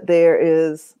know that there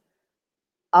is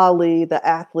Ali, the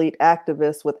athlete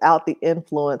activist, without the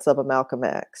influence of a Malcolm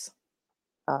X.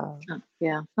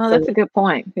 Yeah. Oh, that's a good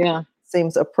point. Yeah.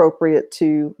 Seems appropriate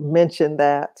to mention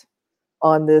that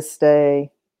on this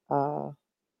day. That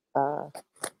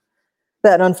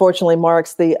unfortunately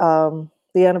marks the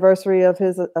anniversary of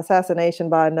his assassination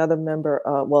by a member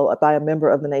of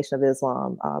the Nation of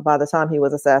Islam. By the time he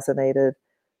was assassinated,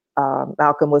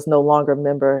 Malcolm was no longer a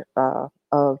member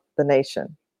of the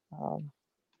nation.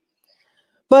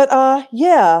 Have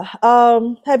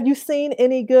you seen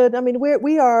any good? I mean,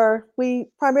 we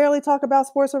primarily talk about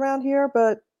sports around here,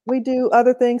 but we do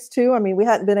other things too. I mean, we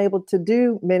hadn't been able to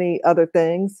do many other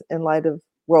things in light of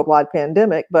worldwide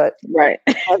pandemic, but right.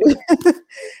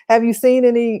 Have you seen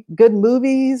any good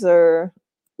movies, or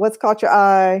what's caught your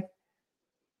eye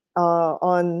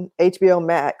on HBO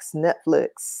Max,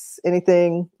 Netflix?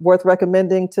 Anything worth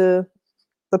recommending to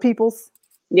the peoples?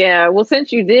 Yeah, well,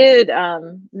 since you did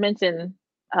mention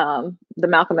the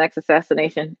Malcolm X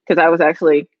assassination, because I was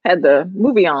actually had the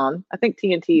movie on. I think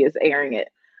TNT is airing it,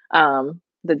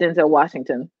 the Denzel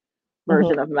Washington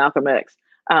version of Malcolm X.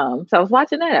 So I was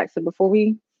watching that actually before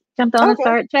we jumped on and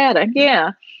started chatting.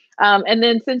 Yeah. And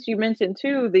then since you mentioned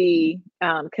too the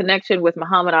connection with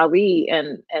Muhammad Ali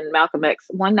and Malcolm X,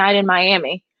 One Night in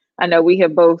Miami, I know we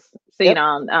have both seen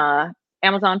on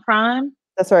Amazon Prime.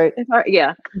 That's right.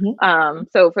 Yeah.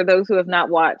 So for those who have not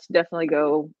watched, definitely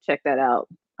go check that out.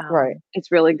 Right.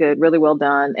 It's really good, really well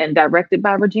done, and directed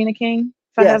by Regina King.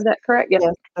 If I have that correct. Yes,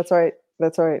 that's right.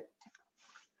 That's right.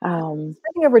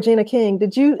 Speaking of Regina King,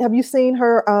 have you seen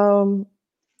her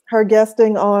her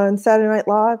guesting on Saturday Night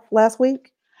Live last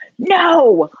week?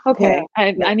 No. Okay.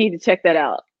 Yeah. I need to check that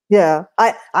out. Yeah.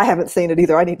 I haven't seen it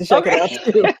either. I need to check it out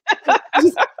too.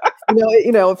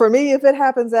 For me, if it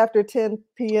happens after 10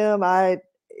 p.m.,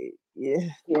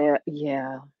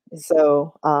 Yeah.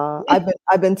 So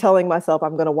I've been telling myself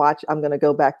I'm going to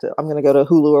go to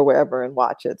Hulu or wherever and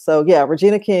watch it. So yeah,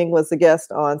 Regina King was the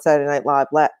guest on Saturday Night Live.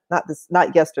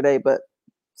 Not yesterday, but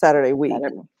Saturday week.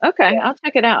 Okay, I'll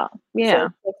check it out. Yeah,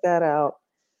 so check that out.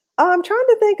 I'm trying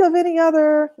to think of any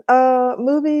other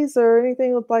movies or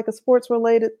anything with like a sports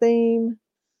related theme.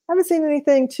 I haven't seen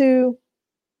anything too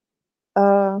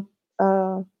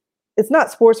it's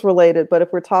not sports related, but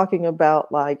if we're talking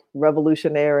about like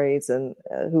revolutionaries and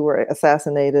who were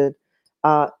assassinated,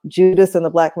 Judas and the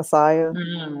Black Messiah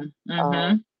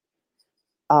Mm-hmm.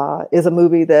 is a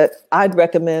movie that I'd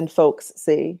recommend folks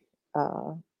see.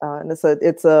 And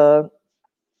it's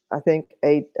I think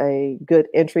a good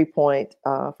entry point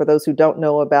for those who don't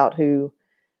know about who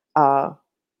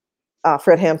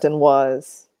Fred Hampton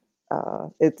was.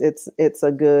 It's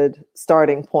a good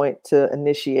starting point to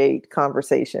initiate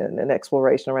conversation and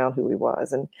exploration around who he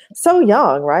was, and so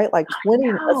young, right? Like 20,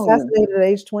 assassinated at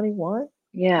age 21.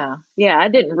 Yeah, I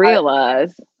didn't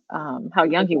realize how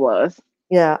young he was.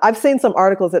 Yeah, I've seen some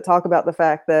articles that talk about the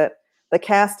fact that the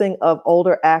casting of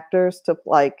older actors to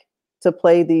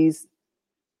play these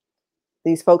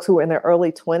folks who are in their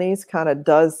early 20s kind of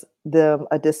does them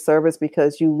a disservice,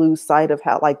 because you lose sight of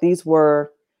how, like, these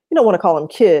were, you don't want to call them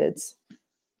kids,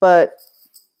 but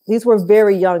these were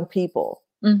very young people.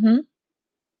 Mm-hmm.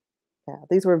 Yeah,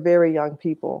 these were very young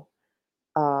people.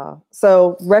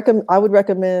 So I would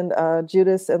recommend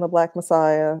Judas and the Black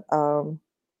Messiah.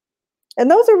 And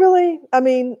those are really, I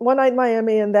mean, One Night in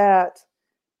Miami and that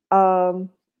are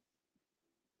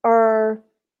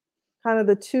kind of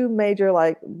the two major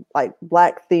like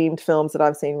Black themed films that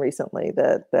I've seen recently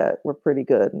that were pretty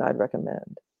good, and I'd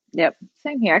recommend. Yep,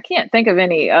 same here. I can't think of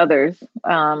any others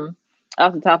off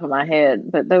the top of my head,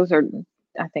 but those are,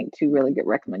 I think, two really good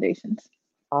recommendations.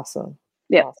 Awesome.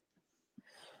 Yeah. Awesome.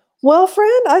 Well,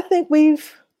 friend, I think we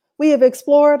have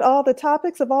explored all the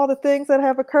topics of all the things that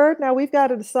have occurred. Now we've got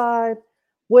to decide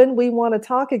when we want to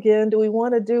talk again. Do we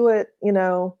want to do it,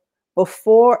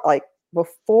 before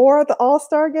the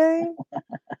All-Star game,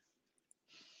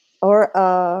 or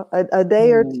a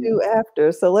day or two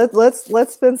after? So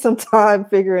let's spend some time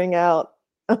figuring out.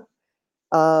 I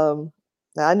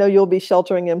know you'll be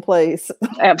sheltering in place.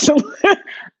 Absolutely.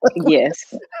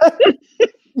 Yes.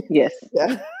 Yes.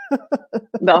 Yeah.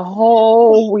 The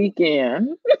whole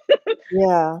weekend.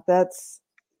 Yeah,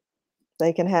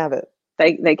 they can have it.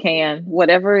 They can.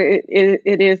 Whatever it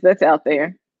is that's out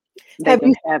there, they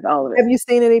can have all of it. Have you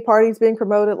seen any parties being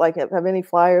promoted? Like, have any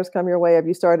flyers come your way? Have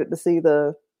you started to see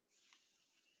the...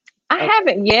 I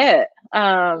haven't yet.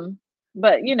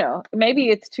 But maybe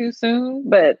it's too soon,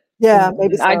 but yeah,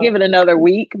 maybe so. I give it another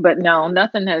week, but no,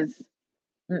 nothing's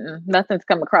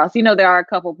come across. There are a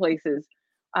couple places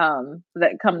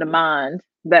that come to mind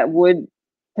that would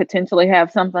potentially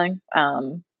have something,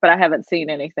 but I haven't seen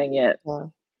anything yet. Yeah.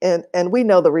 And we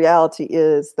know the reality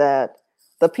is that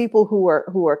the people who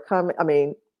are coming, I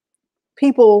mean,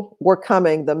 people were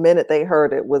coming the minute they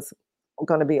heard it was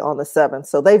going to be on the 7th,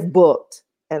 so they've booked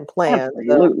and planned.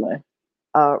 Absolutely.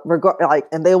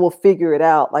 And they will figure it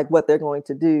out, like what they're going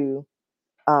to do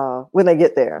when they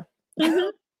get there.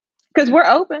 Because we're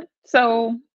open,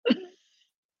 so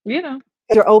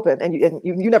you're open, and you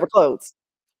never closed.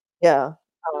 Yeah,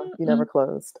 you never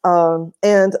closed. And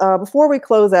before we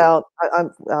close out, I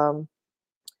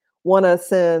want to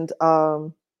send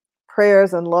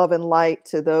prayers and love and light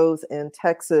to those in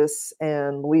Texas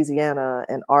and Louisiana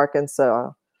and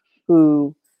Arkansas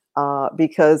who,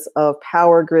 because of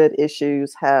power grid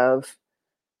issues, have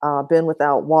been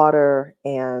without water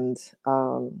and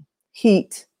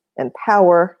heat and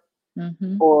power,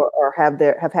 or have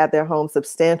had their homes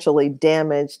substantially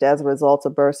damaged as a result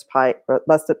of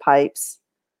busted pipes.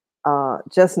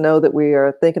 Just know that we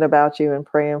are thinking about you and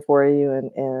praying for you,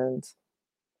 and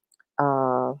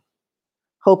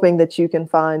hoping that you can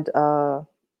find a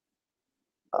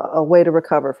way to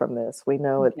recover from this. We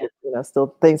know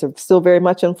still things are still very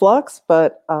much in flux,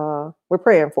 but we're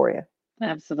praying for you.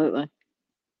 Absolutely.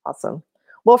 Awesome.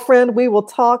 Well, friend, we will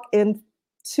talk in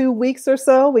 2 weeks or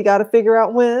so. We got to figure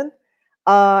out when.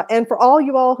 And for all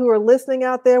you all who are listening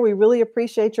out there, we really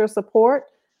appreciate your support.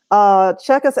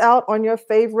 Check us out on your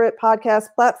favorite podcast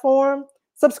platform.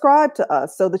 Subscribe to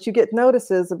us so that you get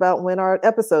notices about when our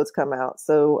episodes come out.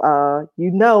 So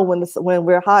when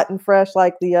we're hot and fresh,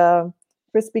 like the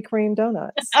Krispy Kreme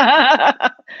donuts. The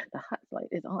hot light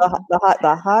is on.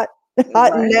 The hot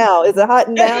right. Now. Is it hot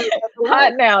now?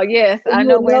 Hot now, yes. I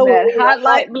know when that hot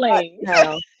light blinks.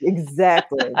 Now.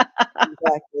 Exactly.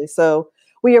 Exactly. So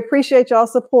we appreciate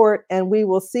y'all's support, and we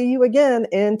will see you again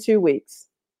in 2 weeks.